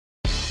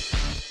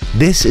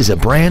This is a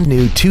brand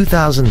new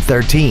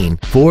 2013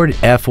 Ford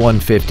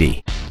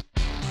F-150.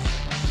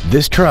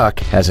 This truck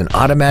has an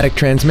automatic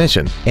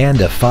transmission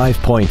and a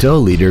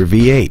 5.0-liter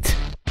V8.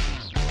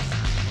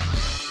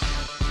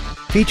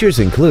 Features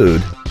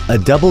include a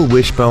double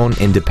wishbone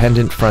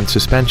independent front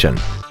suspension,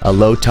 a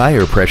low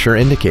tire pressure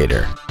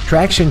indicator,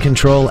 traction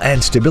control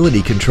and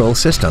stability control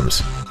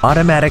systems,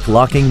 automatic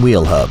locking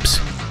wheel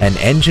hubs, an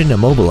engine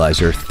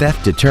immobilizer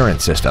theft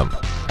deterrent system,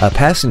 a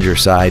passenger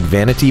side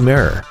vanity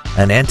mirror,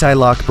 an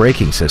anti-lock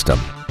braking system,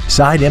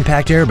 side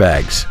impact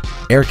airbags,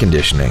 air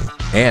conditioning,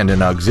 and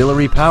an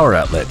auxiliary power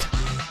outlet.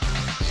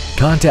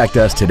 Contact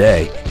us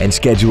today and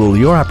schedule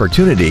your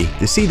opportunity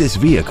to see this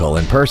vehicle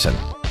in person.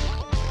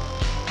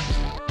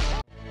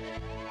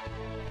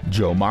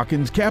 Joe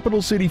Machens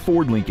Capital City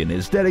Ford Lincoln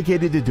is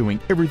dedicated to doing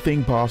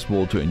everything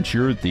possible to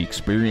ensure that the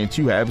experience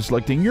you have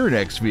selecting your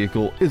next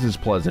vehicle is as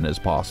pleasant as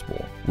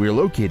possible. We're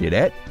located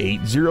at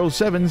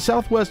 807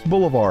 Southwest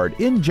Boulevard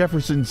in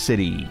Jefferson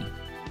City.